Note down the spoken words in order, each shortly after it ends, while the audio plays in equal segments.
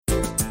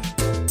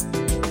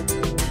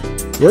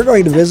We're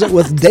going to visit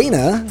with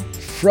Dana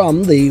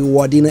from the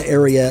Wadena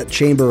Area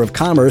Chamber of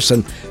Commerce.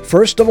 And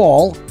first of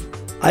all,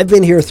 I've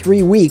been here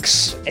 3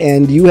 weeks,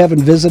 and you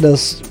haven't visited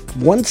us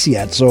once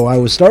yet, so I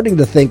was starting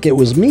to think it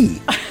was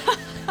me.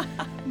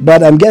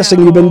 But I'm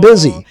guessing you've been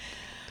busy.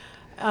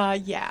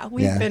 Yeah,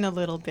 we've been a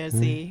little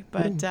busy,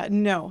 but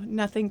no,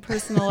 nothing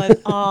personal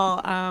at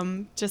all.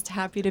 Just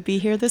happy to be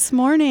here this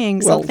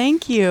morning, so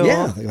thank you.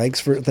 Yeah,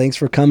 thanks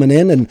for coming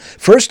in. And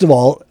first of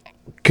all,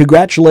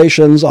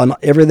 congratulations on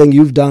everything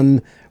you've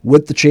done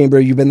with the chamber.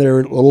 You've been there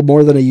a little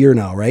more than a year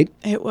now, right?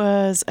 It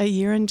was a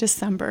year in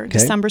December. Okay.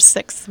 December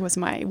 6th was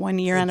my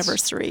 1-year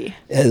anniversary.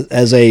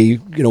 As a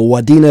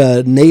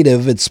Wadena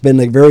native, it's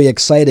been very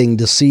exciting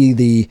to see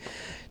the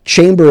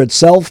chamber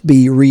itself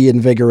be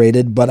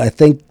reinvigorated, but I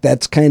think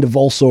that's kind of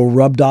also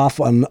rubbed off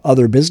on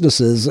other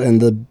businesses,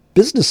 and the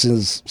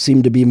businesses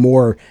seem to be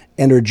more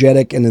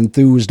energetic and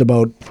enthused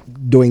about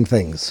doing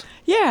things.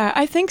 Yeah,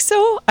 I think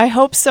so. I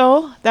hope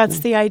so. That's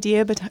the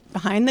idea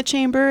behind the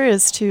chamber,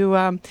 is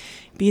to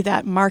be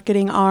that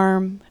marketing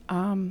arm,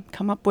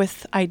 come up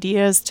with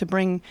ideas to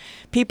bring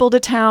people to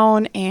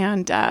town,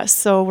 and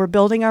so we're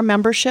building our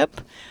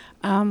membership.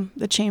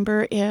 The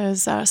chamber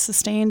is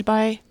sustained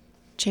by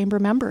chamber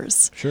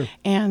members. Sure.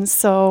 And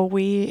so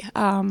we,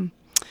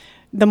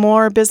 the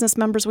more business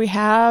members we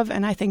have,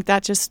 and I think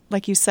that just,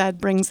 like you said,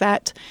 brings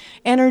that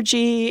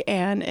energy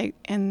and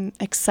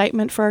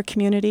excitement for our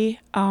community.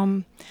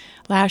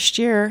 Last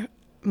year,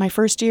 my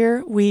first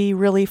year, we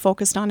really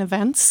focused on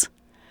events,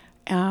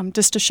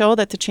 just to show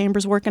that the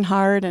chamber's working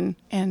hard and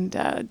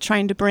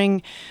trying to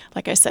bring,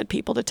 like I said,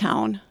 people to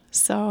town.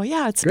 So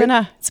yeah, it's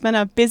been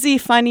a busy,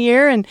 fun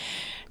year, and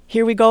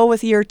here we go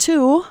with year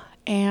 2.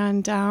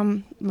 And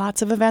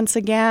lots of events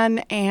again,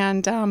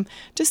 and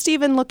just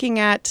even looking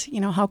at,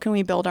 how can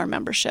we build our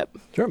membership?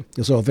 Sure.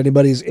 So if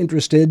anybody's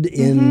interested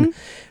in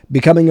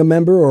becoming a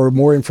member or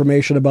more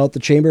information about the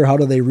chamber, how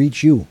do they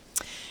reach you?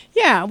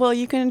 Yeah, well,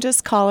 you can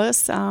just call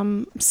us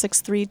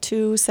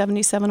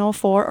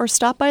 632-7704 or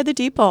stop by the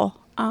depot.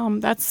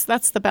 That's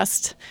the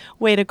best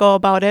way to go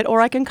about it,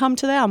 or I can come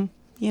to them.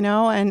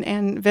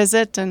 And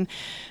visit and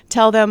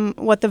tell them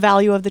what the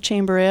value of the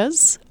chamber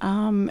is,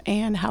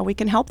 and how we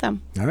can help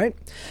them. All right.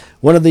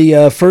 One of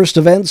the first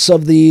events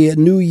of the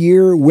new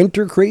year,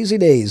 Winter Crazy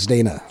Days,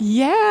 Dana.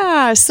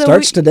 Yeah. So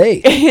starts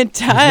today. It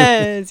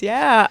does,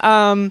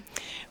 yeah.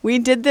 We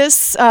did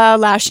this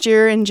last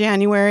year in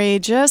January.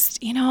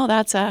 Just,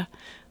 that's a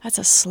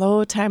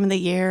slow time of the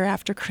year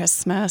after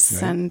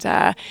Christmas. Right.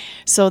 And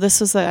so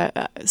this was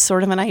a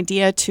sort of an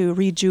idea to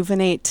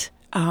rejuvenate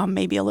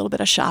maybe a little bit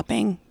of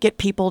shopping, get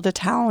people to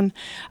town.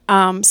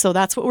 So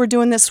that's what we're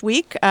doing this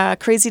week,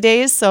 Crazy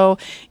Days. So,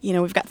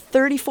 we've got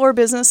 34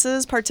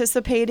 businesses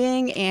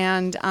participating,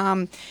 and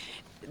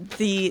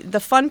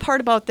the fun part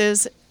about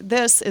this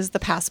is the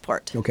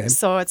passport. Okay.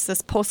 So it's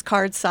this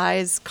postcard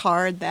size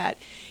card that,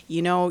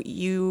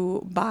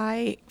 you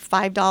buy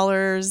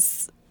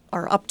 $5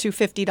 or up to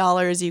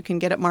 $50, you can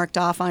get it marked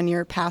off on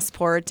your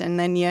passport, and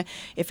then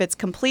if it's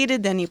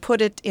completed, then you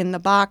put it in the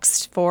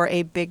box for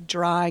a big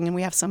drawing, and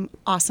we have some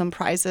awesome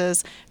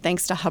prizes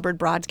thanks to Hubbard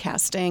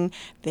Broadcasting.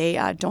 They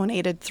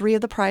donated 3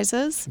 of the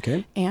prizes.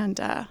 Okay. And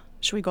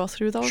should we go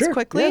through those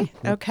quickly?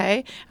 Yeah.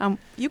 Okay.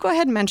 You go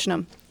ahead and mention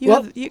them.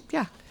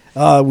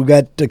 We've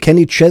got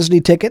Kenny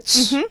Chesney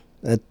tickets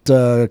at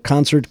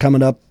concert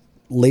coming up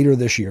later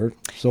this year.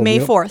 So May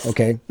 4th.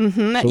 Okay.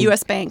 At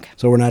U.S. Bank.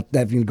 So we're not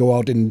having to go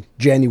out in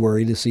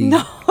January to see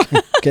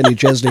Kenny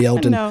Chesney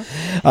out. No.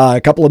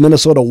 A couple of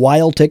Minnesota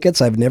Wild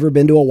tickets. I've never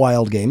been to a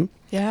Wild game.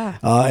 Yeah.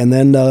 And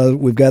then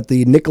we've got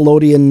the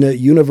Nickelodeon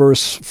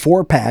Universe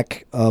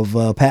 4-pack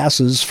of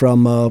passes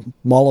from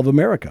Mall of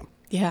America.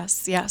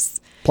 Yes.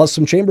 Plus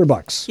some chamber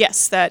bucks.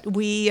 Yes, that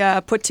we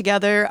put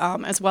together,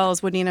 as well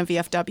as Wadena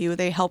VFW.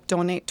 They helped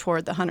donate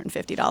toward the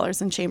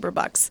 $150 in chamber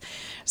bucks.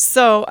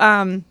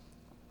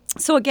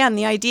 So again,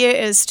 the idea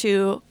is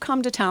to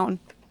come to town,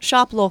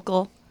 shop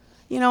local,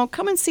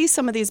 come and see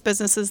some of these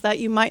businesses that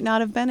you might not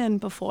have been in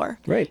before.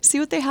 Right. See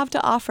what they have to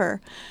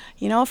offer.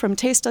 From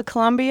Taste of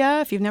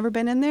Columbia, if you've never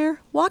been in there,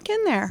 walk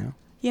in there.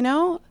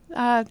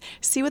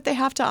 See what they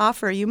have to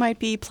offer. You might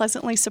be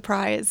pleasantly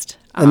surprised.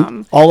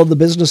 And all of the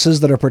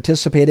businesses that are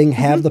participating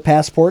have the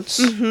passports.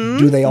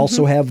 Do they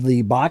also have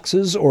the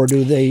boxes, or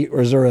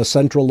is there a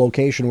central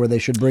location where they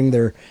should bring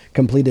their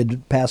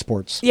completed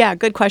passports? Yeah,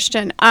 good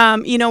question.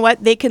 You know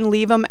what? They can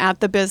leave them at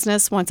the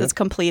business once it's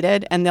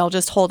completed, and they'll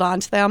just hold on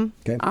to them.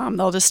 Okay.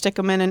 They'll just stick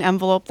them in an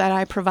envelope that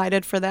I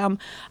provided for them.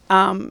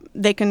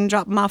 They can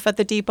drop them off at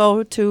the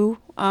depot too,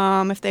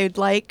 if they'd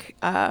like,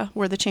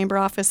 where the chamber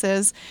office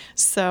is.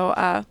 So,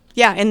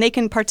 and they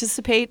can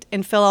participate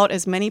and fill out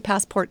as many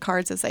passport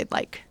cards as they'd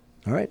like.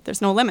 All right.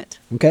 There's no limit.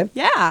 Okay.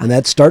 Yeah. And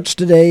that starts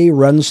today,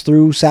 runs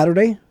through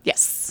Saturday?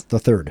 Yes. The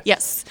 3rd?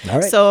 Yes. All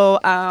right. So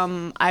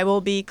I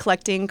will be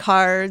collecting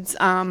cards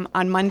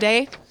on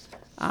Monday,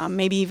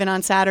 maybe even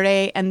on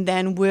Saturday, and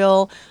then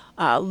we'll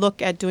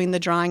look at doing the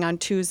drawing on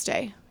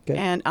Tuesday. Okay.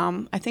 And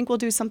I think we'll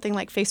do something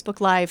like Facebook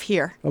Live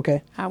here.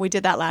 Okay. We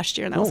did that last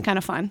year, and that was kind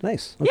of fun.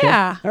 Nice. Okay.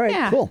 Yeah. All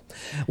right, cool.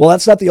 Well,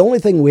 that's not the only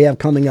thing we have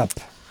coming up.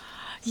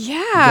 You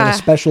got Yeah. a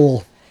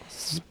special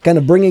kind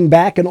of bringing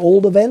back an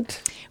old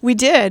event? We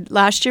did.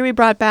 Last year we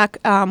brought back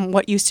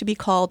what used to be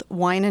called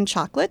Wine and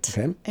Chocolate.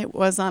 Okay. It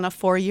was on a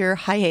 4-year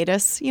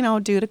hiatus,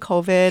 due to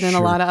COVID and a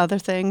Sure. lot of other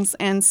things.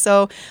 And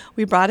so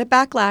we brought it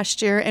back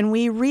last year and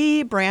we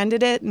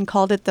rebranded it and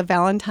called it the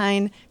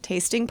Valentine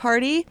Tasting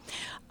Party.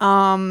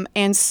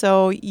 And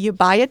so you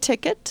buy a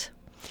ticket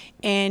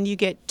and you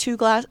get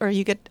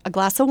you get a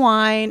glass of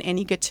wine, and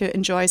you get to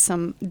enjoy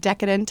some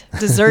decadent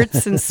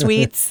desserts and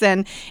sweets,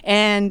 and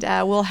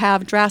we'll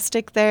have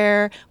Drastic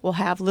there, we'll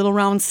have Little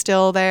Round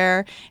Still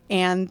there,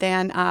 and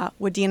then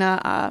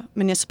Wadena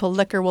Municipal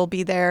Liquor will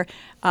be there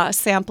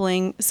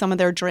sampling some of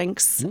their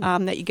drinks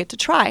that you get to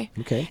try.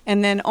 Okay.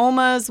 And then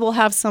Oma's will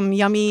have some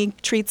yummy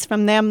treats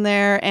from them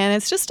there, and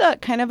it's just a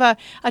kind of a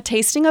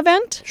tasting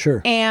event.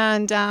 Sure.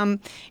 And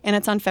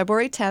it's on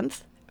February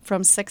 10th.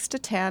 From 6 to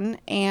 10,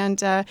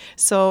 and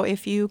so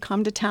if you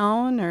come to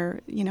town or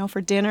for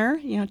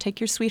dinner, take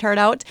your sweetheart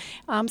out,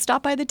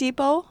 stop by the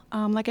depot.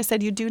 Like I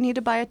said, you do need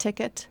to buy a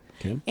ticket,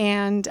 Okay.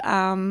 and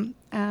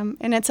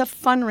it's a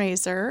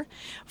fundraiser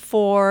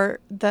for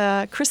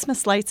the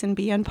Christmas lights in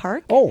BN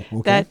Park. Oh,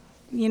 okay. That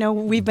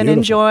we've been Beautiful.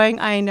 enjoying.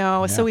 I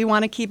know, Yeah. so we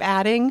want to keep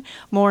adding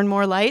more and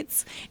more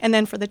lights, and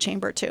then for the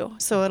chamber too.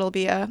 So it'll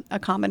be a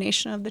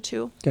combination of the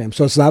two. Okay,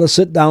 so it's not a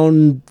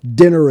sit-down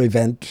dinner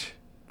event.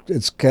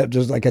 It's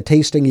just like a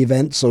tasting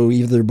event, so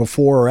either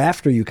before or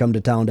after you come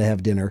to town to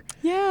have dinner,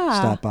 Yeah.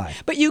 stop by.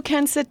 But you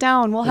can sit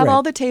down. We'll have Right.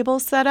 all the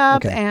tables set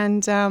up, Okay.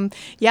 and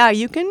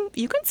you can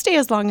stay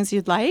as long as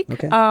you'd like.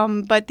 Okay.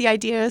 But the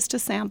idea is to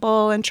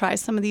sample and try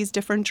some of these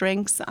different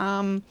drinks.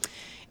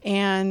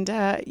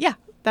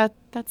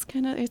 That's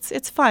kind of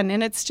it's fun,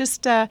 and it's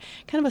just kind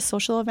of a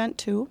social event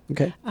too.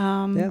 Okay.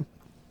 Yeah.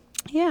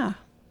 Yeah.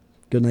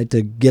 Good night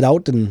to get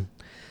out and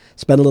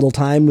spend a little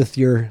time with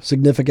your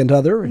significant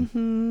other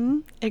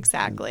and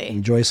Exactly.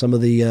 enjoy some of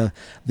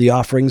the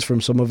offerings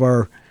from some of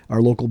our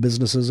local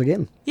businesses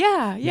again.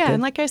 Yeah, yeah, Okay.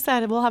 and like I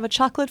said, we'll have a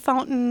chocolate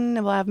fountain,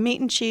 and we'll have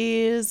meat and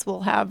cheese.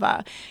 We'll have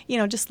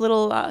just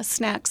little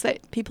snacks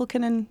that people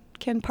can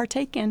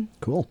partake in.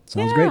 Cool.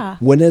 Sounds Yeah. great.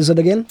 When is it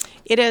again?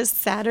 It is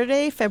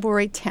Saturday,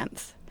 February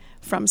 10th,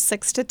 from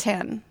 6 to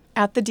 10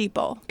 at the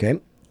depot. Okay.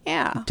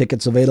 Yeah,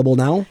 Tickets available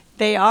now?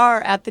 they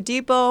are at the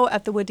depot,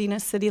 at the Wadena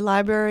City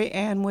Library,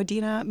 and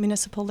Wadena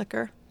Municipal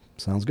Liquor.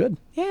 Sounds good.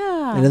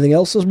 Yeah. Anything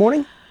else this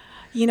morning?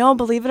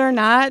 Believe it or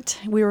not,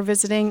 we were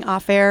visiting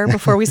off air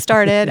before we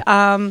started.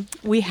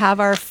 We have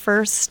our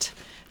first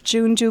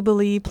June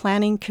Jubilee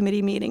Planning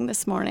Committee meeting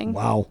this morning.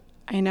 Wow.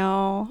 I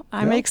know.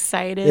 I'm Well,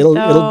 excited,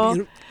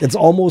 though. It's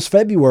almost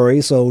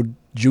February, so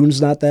June's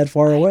not that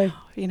far away.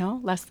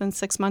 Less than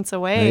 6 months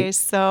away. Right.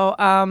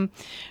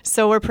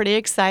 So we're pretty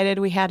excited.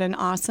 We had an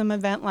awesome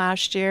event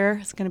last year.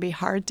 It's going to be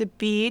hard to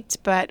beat,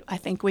 but I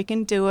think we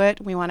can do it.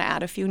 We want to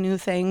add a few new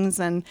things,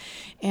 and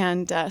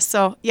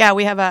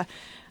we have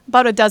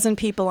about a dozen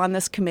people on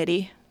this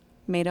committee,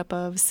 made up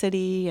of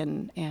city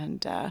and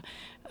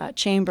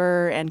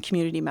chamber and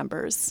community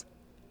members,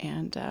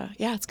 and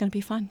it's going to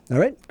be fun. All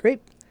right, great.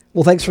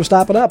 Well, thanks for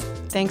stopping up.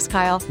 Thanks,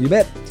 Kyle. You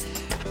bet.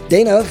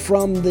 Dana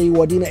from the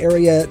Wadena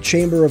Area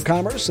Chamber of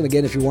Commerce. And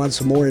again, if you want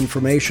some more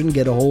information,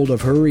 get a hold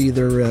of her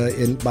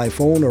either by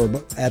phone or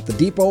at the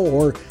depot,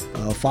 or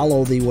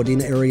follow the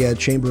Wadena Area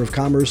Chamber of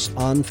Commerce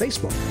on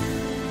Facebook.